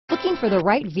Looking for the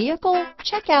right vehicle?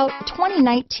 Check out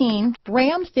 2019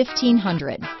 Ram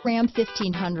 1500. Ram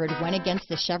 1500 went against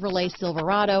the Chevrolet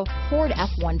Silverado, Ford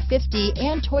F-150,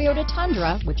 and Toyota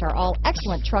Tundra, which are all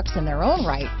excellent trucks in their own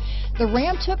right. The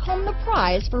Ram took home the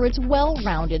prize for its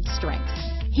well-rounded strengths.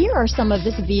 Here are some of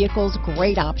this vehicle's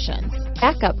great options: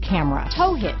 backup camera,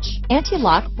 tow hitch,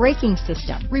 anti-lock braking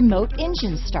system, remote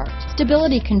engine start,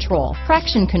 stability control,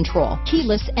 traction control,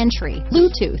 keyless entry,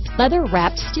 Bluetooth,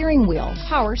 leather-wrapped steering wheel,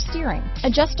 power steering,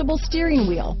 adjustable steering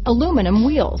wheel, aluminum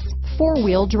wheels,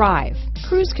 four-wheel drive,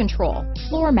 cruise control,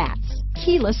 floor mats,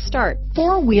 keyless start,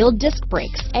 four-wheel disc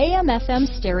brakes, AM/FM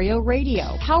stereo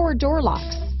radio, power door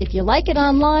locks. If you like it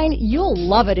online, you'll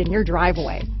love it in your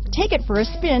driveway. Take it for a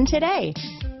spin today.